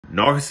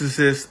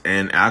narcissists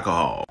and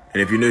alcohol.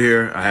 And if you're new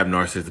here, I have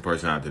narcissistic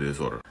personality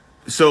disorder.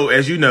 So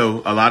as you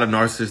know, a lot of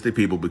narcissistic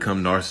people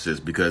become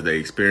narcissists because they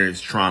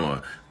experience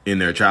trauma in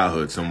their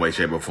childhood, some way,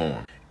 shape, or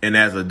form. And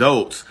as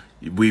adults,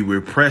 we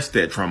repress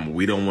that trauma.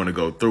 We don't want to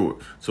go through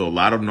it. So a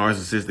lot of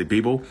narcissistic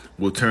people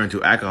will turn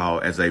to alcohol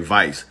as a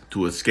vice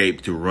to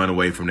escape, to run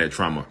away from that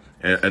trauma,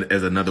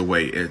 as another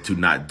way to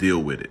not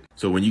deal with it.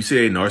 So when you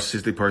see a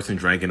narcissistic person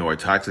drinking or a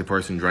toxic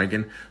person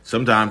drinking,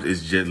 sometimes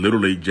it's just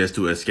literally just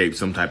to escape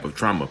some type of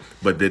trauma,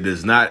 but that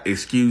does not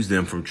excuse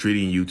them from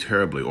treating you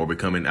terribly or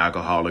becoming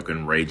alcoholic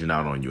and raging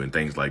out on you and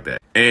things like that.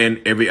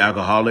 And every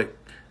alcoholic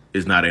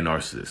is not a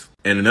narcissist.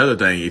 And another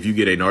thing, if you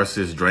get a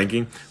narcissist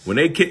drinking, when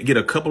they get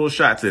a couple of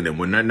shots in them,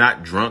 when they're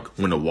not drunk,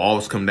 when the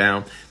walls come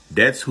down,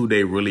 that's who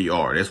they really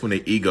are. That's when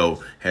their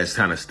ego has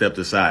kind of stepped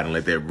aside and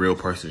let that real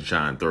person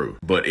shine through.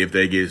 But if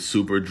they get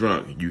super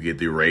drunk, you get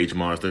the rage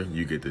monster,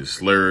 you get the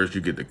slurs,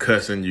 you get the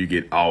cussing, you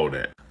get all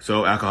that.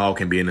 So alcohol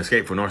can be an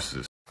escape for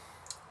narcissists.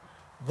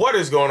 What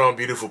is going on,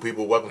 beautiful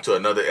people? Welcome to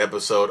another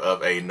episode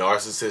of A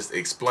Narcissist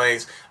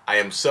Explains. I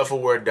am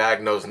self-aware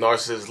diagnosed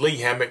narcissist Lee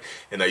Hammock,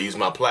 and I use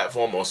my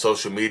platform on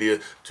social media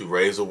to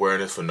raise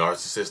awareness for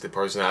narcissistic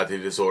personality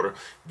disorder,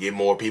 get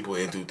more people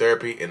into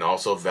therapy, and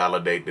also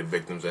validate the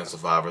victims and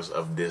survivors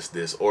of this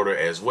disorder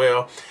as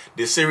well.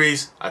 This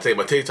series, I take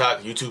my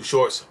TikTok, YouTube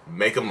shorts,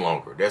 make them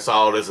longer. That's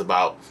all it's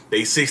about.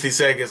 They 60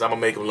 seconds, I'm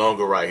going to make them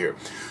longer right here.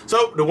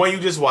 So the one you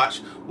just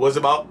watched was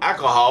about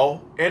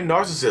alcohol and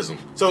narcissism.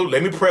 So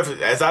let me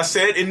preface, as I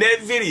said in that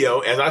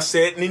video, as I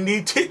said in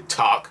the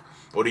TikTok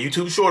or the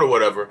YouTube short or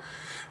whatever,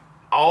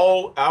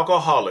 all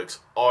alcoholics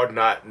are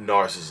not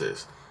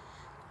narcissists.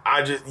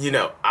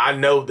 I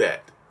know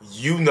that.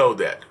 You know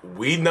that.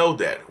 We know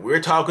that.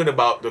 We're talking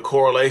about the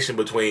correlation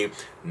between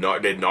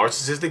that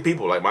narcissistic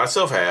people like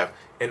myself have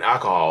and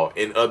alcohol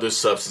and other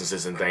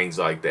substances and things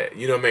like that.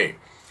 You know what I mean?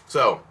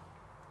 So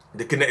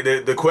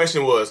the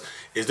question was,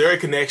 is there a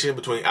connection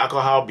between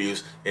alcohol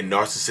abuse and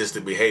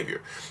narcissistic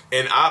behavior?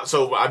 And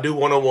so I do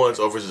one-on-ones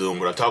over Zoom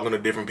when I'm talking to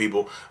different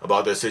people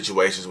about their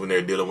situations when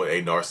they're dealing with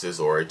a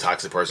narcissist or a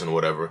toxic person or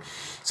whatever.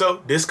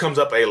 So this comes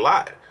up a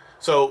lot.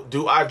 So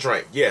do I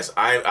drink? Yes,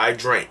 I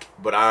drink,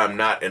 but I am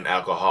not an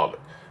alcoholic.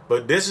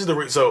 But this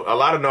is so a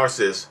lot of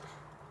narcissists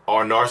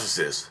are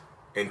narcissists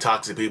and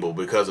toxic people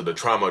because of the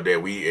trauma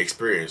that we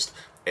experienced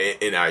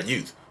in our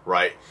youth,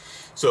 right?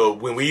 So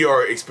when we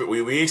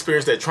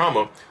experience that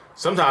trauma,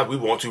 sometimes we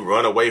want to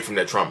run away from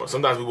that trauma.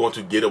 Sometimes we want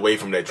to get away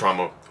from that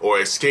trauma or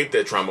escape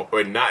that trauma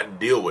or not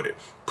deal with it.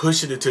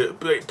 Push it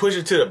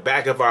to the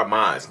back of our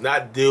minds,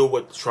 not deal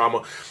with the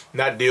trauma,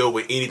 not deal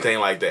with anything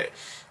like that.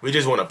 We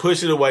just want to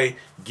push it away,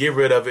 get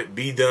rid of it,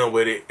 be done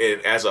with it,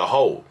 and as a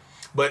whole.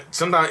 But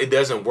sometimes it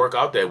doesn't work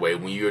out that way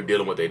when you're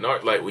dealing with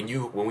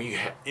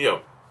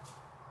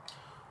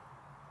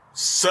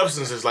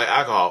substances like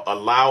alcohol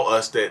allow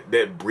us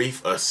that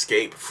brief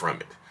escape from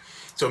it.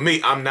 So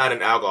me, I'm not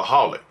an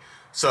alcoholic.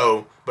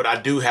 So, but I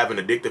do have an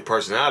addictive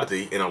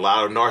personality, and a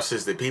lot of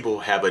narcissistic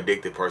people have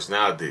addictive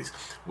personalities,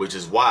 which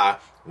is why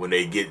when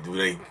they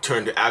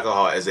turn to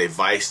alcohol as a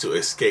vice to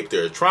escape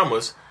their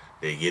traumas,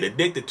 they get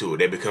addicted to it.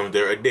 They become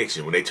their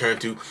addiction. When they turn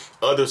to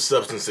other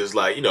substances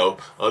like,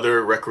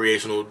 other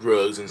recreational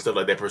drugs and stuff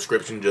like that,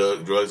 prescription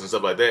drugs and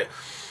stuff like that,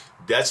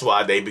 that's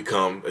why they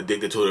become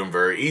addicted to them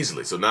very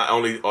easily. So not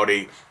only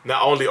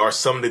are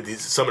some of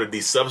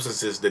these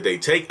substances that they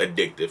take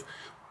addictive,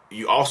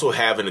 you also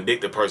have an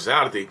addictive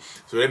personality,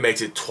 so it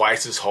makes it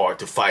twice as hard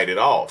to fight it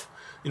off.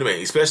 You know what I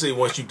mean? Especially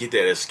once you get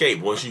that escape,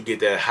 once you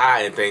get that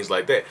high and things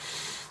like that.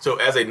 So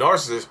as a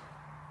narcissist,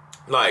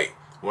 like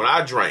when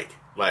I drink,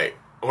 like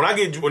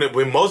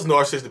when most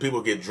narcissistic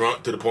people get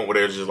drunk to the point where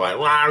they're just like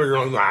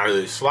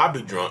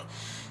sloppy drunk,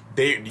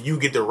 you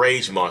get the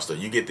rage monster,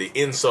 you get the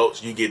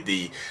insults, you get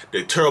the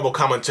terrible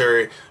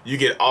commentary, you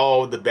get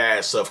all the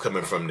bad stuff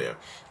coming from them.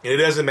 And it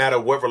doesn't matter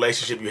what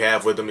relationship you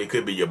have with them. It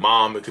could be your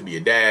mom, it could be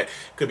your dad,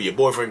 it could be your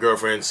boyfriend,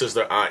 girlfriend,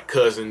 sister, aunt,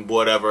 cousin,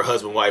 whatever,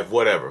 husband, wife,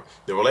 whatever.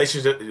 The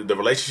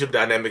relationship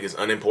dynamic is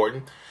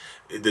unimportant.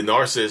 The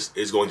narcissist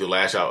is going to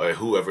lash out at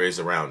whoever is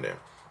around them.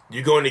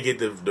 You're going to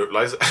get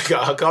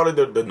I call it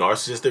the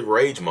narcissistic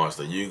rage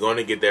monster. You're going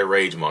to get that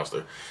rage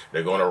monster.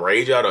 They're going to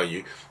rage out on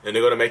you, and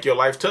they're going to make your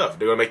life tough.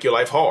 They're going to make your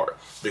life hard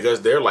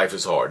because their life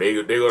is hard.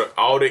 They're going to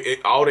all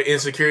the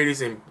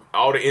insecurities and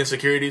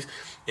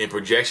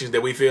projections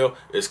that we feel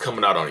is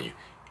coming out on you.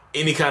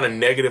 Any kind of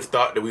negative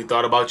thought that we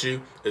thought about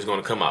you is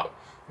going to come out.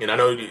 And I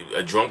know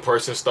a drunk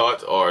person's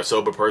thoughts or a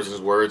sober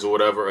person's words or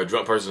whatever, a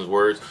drunk person's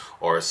words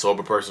or a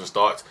sober person's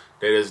thoughts,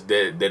 that is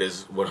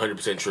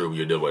 100% true when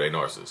you're dealing with a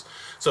narcissist.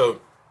 So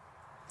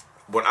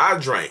when I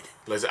drink,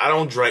 I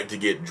don't drink to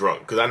get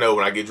drunk, because I know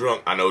when I get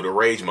drunk, I know the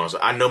rage monster.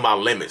 I know my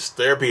limits.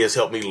 Therapy has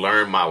helped me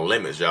learn my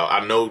limits, y'all.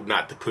 I know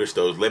not to push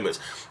those limits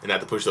and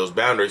not to push those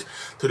boundaries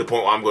to the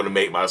point where I'm going to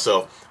make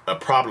myself a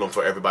problem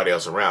for everybody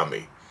else around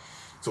me.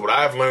 So what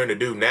I've learned to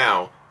do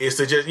now is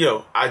to just,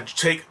 I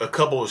take a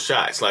couple of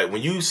shots. Like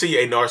when you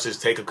see a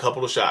narcissist take a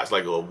couple of shots,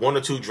 like 1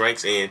 or 2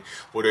 drinks in,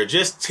 where they're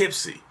just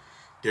tipsy,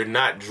 they're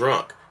not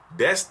drunk,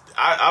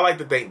 I like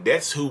to think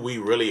that's who we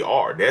really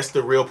are. That's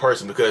the real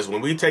person, because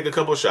when we take a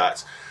couple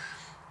shots,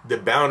 the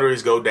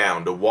boundaries go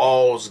down, the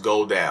walls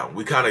go down.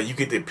 You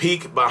get to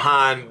peek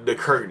behind the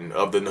curtain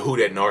of who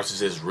that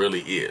narcissist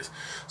really is.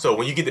 So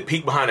when you get to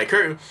peek behind that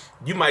curtain,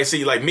 you might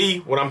see, like me,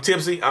 when I'm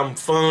tipsy, I'm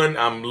fun,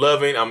 I'm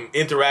loving, I'm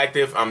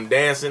interactive, I'm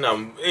dancing,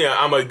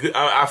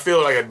 I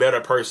feel like a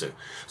better person.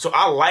 So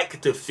I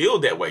like to feel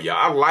that way, y'all.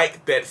 I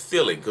like that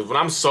feeling, because when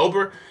I'm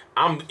sober,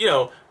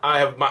 I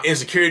have my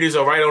insecurities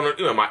are right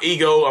on my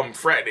ego. I'm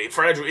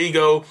fragile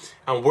ego.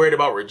 I'm worried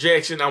about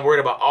rejection. I'm worried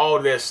about all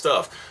of that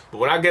stuff. But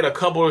when I get a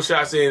couple of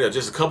shots in, or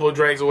just a couple of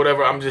drinks or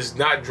whatever, I'm just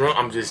not drunk.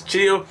 I'm just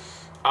chill.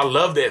 I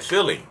love that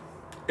feeling.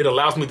 It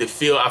allows me to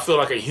feel. I feel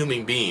like a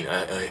human being.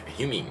 A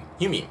human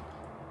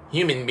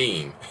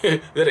being.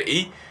 Is that an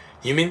E?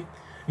 Human?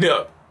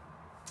 No.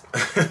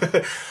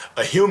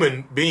 A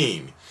human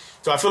being.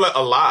 So I feel like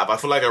alive. I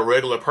feel like a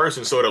regular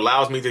person. So it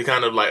allows me to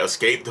kind of like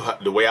escape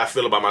the way I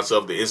feel about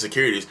myself, the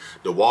insecurities.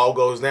 The wall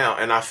goes down,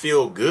 and I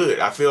feel good.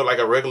 I feel like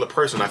a regular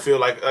person. I feel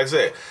like I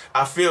said,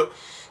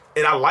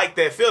 and I like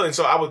that feeling.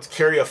 So I would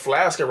carry a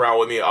flask around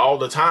with me all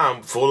the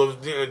time, full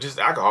of just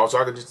alcohol, so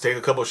I could just take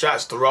a couple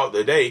shots throughout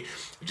the day,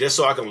 just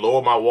so I can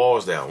lower my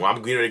walls down. When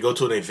I'm getting ready to go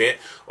to an event,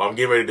 or I'm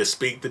getting ready to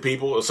speak to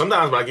people, or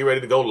sometimes when I get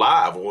ready to go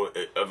live, or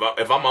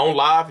if I'm on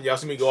live, y'all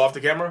see me go off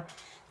the camera,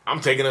 I'm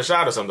taking a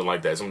shot or something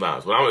like that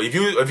sometimes. But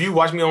if you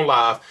watch me on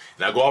live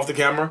and I go off the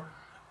camera,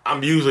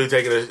 I'm usually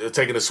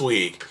taking a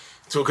swig.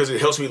 So because it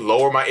helps me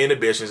lower my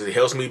inhibitions, it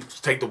helps me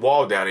take the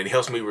wall down, it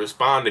helps me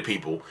respond to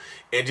people,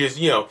 and just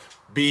I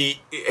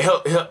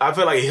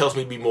feel like it helps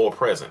me be more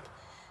present.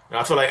 And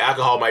I feel like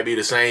alcohol might be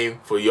the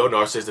same for your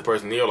narcissistic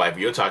person in your life, or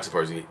your toxic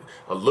person.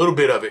 A little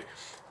bit of it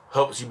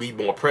helps you be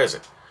more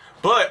present.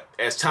 But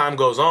as time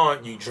goes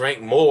on, you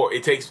drink more.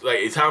 It takes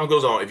as time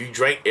goes on. If you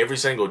drink every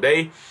single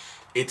day,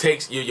 it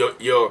takes your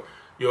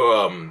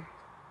how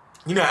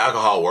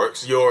alcohol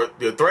works. Your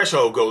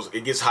threshold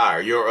gets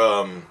higher.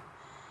 Your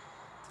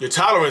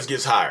tolerance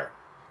gets higher.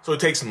 So it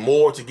takes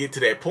more to get to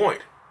that point.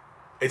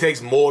 It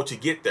takes more to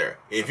get there.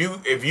 If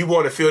you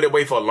want to feel that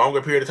way for a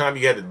longer period of time,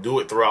 you have to do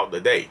it throughout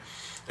the day.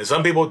 And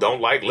some people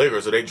don't like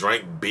liquor, so they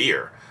drink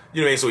beer.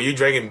 You know what I mean? So you're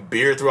drinking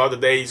beer throughout the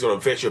day, it's going to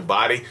affect your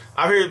body.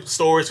 I've heard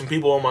stories from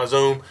people on my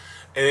Zoom,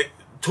 and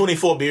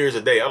 24 beers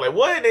a day. I'm like,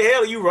 what in the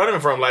hell are you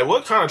running from? Like,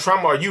 what kind of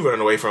trauma are you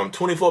running away from?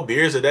 24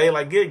 beers a day?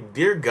 Like,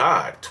 dear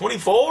God,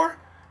 24?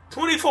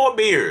 24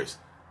 beers.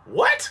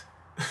 What?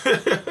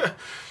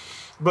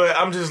 But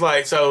I'm just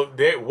like, so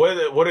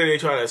what are they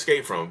trying to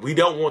escape from? We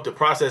don't want the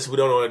process. We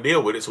don't want to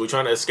deal with it. So we're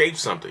trying to escape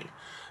something.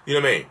 You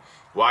know what I mean?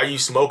 Why are you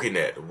smoking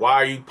that? Why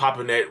are you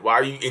popping that? Why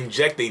are you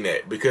injecting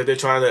that? Because they're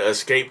trying to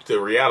escape the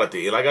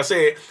reality. And like I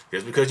said,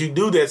 just because you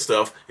do that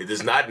stuff, it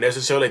does not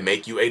necessarily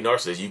make you a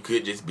narcissist. You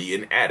could just be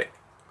an addict.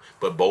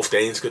 But both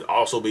things could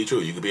also be true.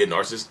 You could be a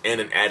narcissist and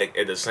an addict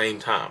at the same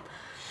time.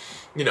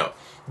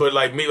 But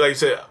like I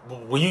said,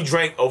 when you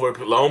drink over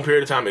a long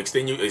period of time,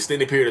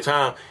 extended period of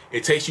time,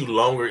 it takes you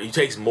longer. It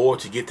takes more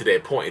to get to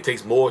that point. It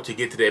takes more to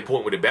get to that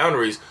point where the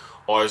boundaries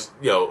are,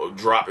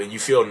 drop and you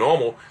feel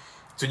normal.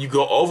 So you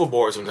go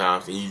overboard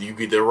sometimes, and you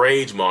get the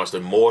rage monster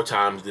more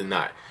times than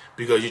not,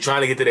 because you're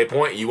trying to get to that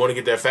point and you want to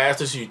get there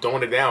faster, so you're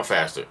throwing it down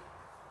faster.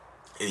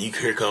 And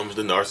here comes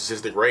the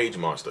narcissistic rage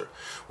monster.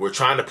 We're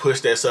trying to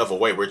push that stuff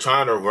away. We're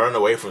trying to run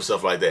away from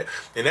stuff like that.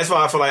 And that's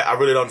why I feel like I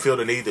really don't feel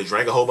the need to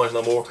drink a whole bunch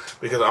no more,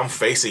 because I'm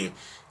facing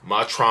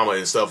my trauma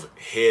and stuff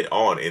head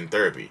on in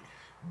therapy.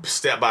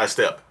 Step by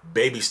step,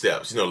 baby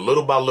steps,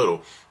 little by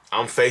little.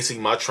 I'm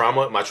facing my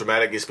trauma, my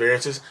traumatic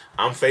experiences.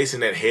 I'm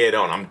facing that head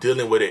on. I'm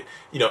dealing with it,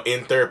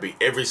 in therapy.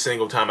 Every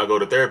single time I go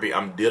to therapy,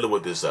 I'm dealing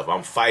with this stuff.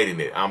 I'm fighting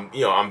it.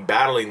 I'm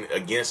battling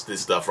against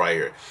this stuff right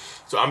here.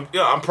 So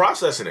I'm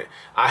processing it.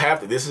 I have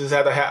to. This is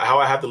how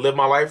I have to live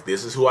my life.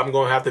 This is who I'm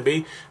going to have to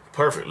be.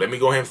 Perfect. Let me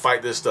go ahead and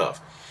fight this stuff.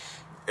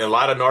 And a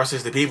lot of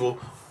narcissistic people,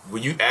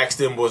 when you ask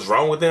them what's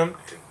wrong with them,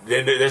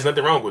 there's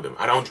nothing wrong with them.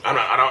 I'm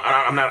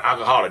not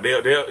alcoholic.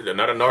 They're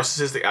not a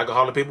narcissistic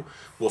alcoholic. People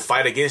will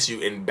fight against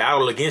you and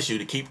battle against you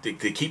to keep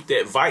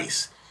that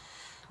vice.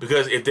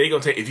 Because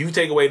if you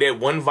take away that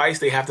one vice,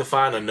 they have to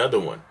find another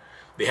one.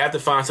 They have to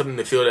find something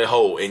to fill that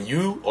hole. And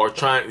you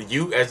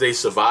as a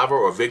survivor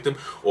or victim,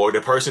 or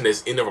the person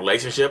that's in the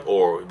relationship,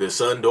 or the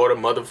son, daughter,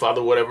 mother,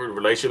 father, whatever the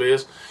relationship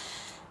is,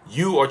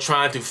 you are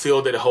trying to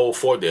fill that hole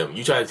for them.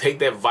 You try to take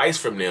that vice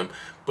from them,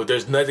 but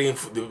there's nothing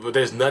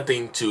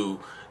to,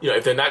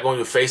 if they're not going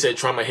to face that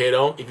trauma head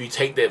on, if you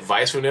take that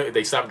vice from them, if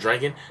they stop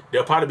drinking,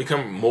 they'll probably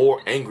become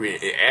more angry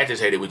and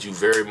agitated with you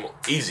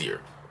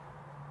easier.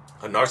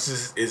 A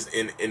narcissist is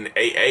in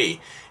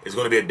AA is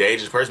going to be a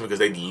dangerous person, because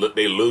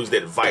they lose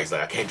that vice.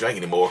 Like, I can't drink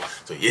anymore,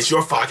 so it's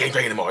your fault I can't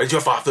drink anymore. It's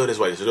your fault I feel this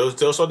way. So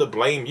they'll start to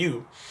blame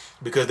you,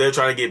 because they're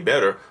trying to get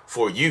better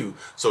for you.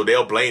 So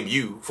they'll blame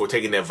you for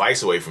taking that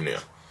vice away from them.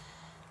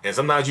 And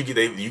sometimes you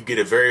get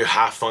a very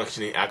high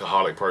functioning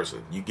alcoholic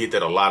person. You get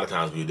that a lot of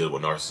times when you deal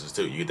with narcissists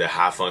too. You get that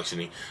high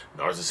functioning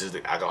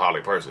narcissistic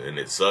alcoholic person, and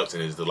it sucks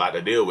and it's a lot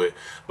to deal with.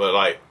 But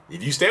like,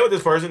 if you stay with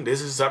this person,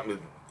 this is something.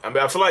 I mean,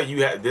 I feel like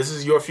this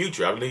is your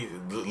future. I mean,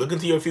 look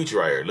into your future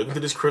right here. Look into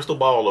this crystal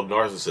ball of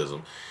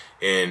narcissism,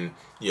 and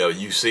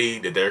you see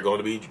that they're going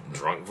to be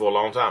drunk for a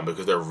long time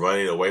because they're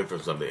running away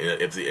from something.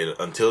 And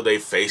until they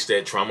face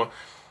that trauma,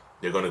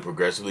 they're going to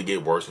progressively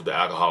get worse with the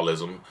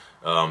alcoholism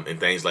and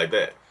things like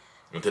that.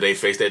 Until they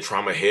face that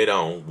trauma head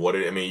on,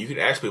 you can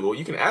ask people.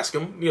 You can ask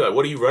them,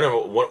 what are you running?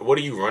 What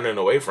are you running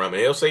away from?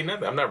 And they'll say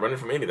nothing. I'm not running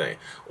from anything,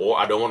 or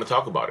I don't want to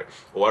talk about it,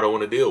 or I don't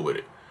want to deal with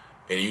it.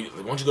 And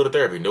why don't you go to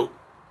therapy? Nope.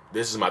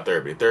 This is my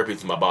therapy. Therapy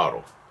is my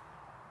bottle.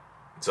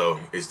 So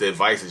it's the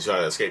advice to try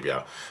to escape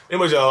y'all.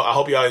 Anyways, y'all, I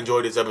hope y'all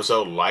enjoyed this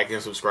episode. Like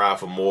and subscribe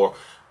for more.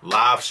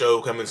 Live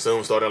show coming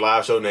soon. Starting a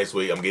live show next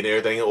week. I'm getting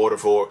everything in order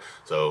for it.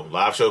 So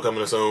live show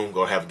coming soon.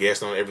 Gonna have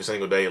guests on every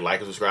single day.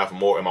 Like and subscribe for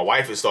more. And my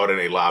wife is starting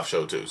a live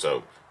show too.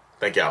 So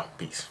thank y'all.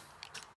 Peace.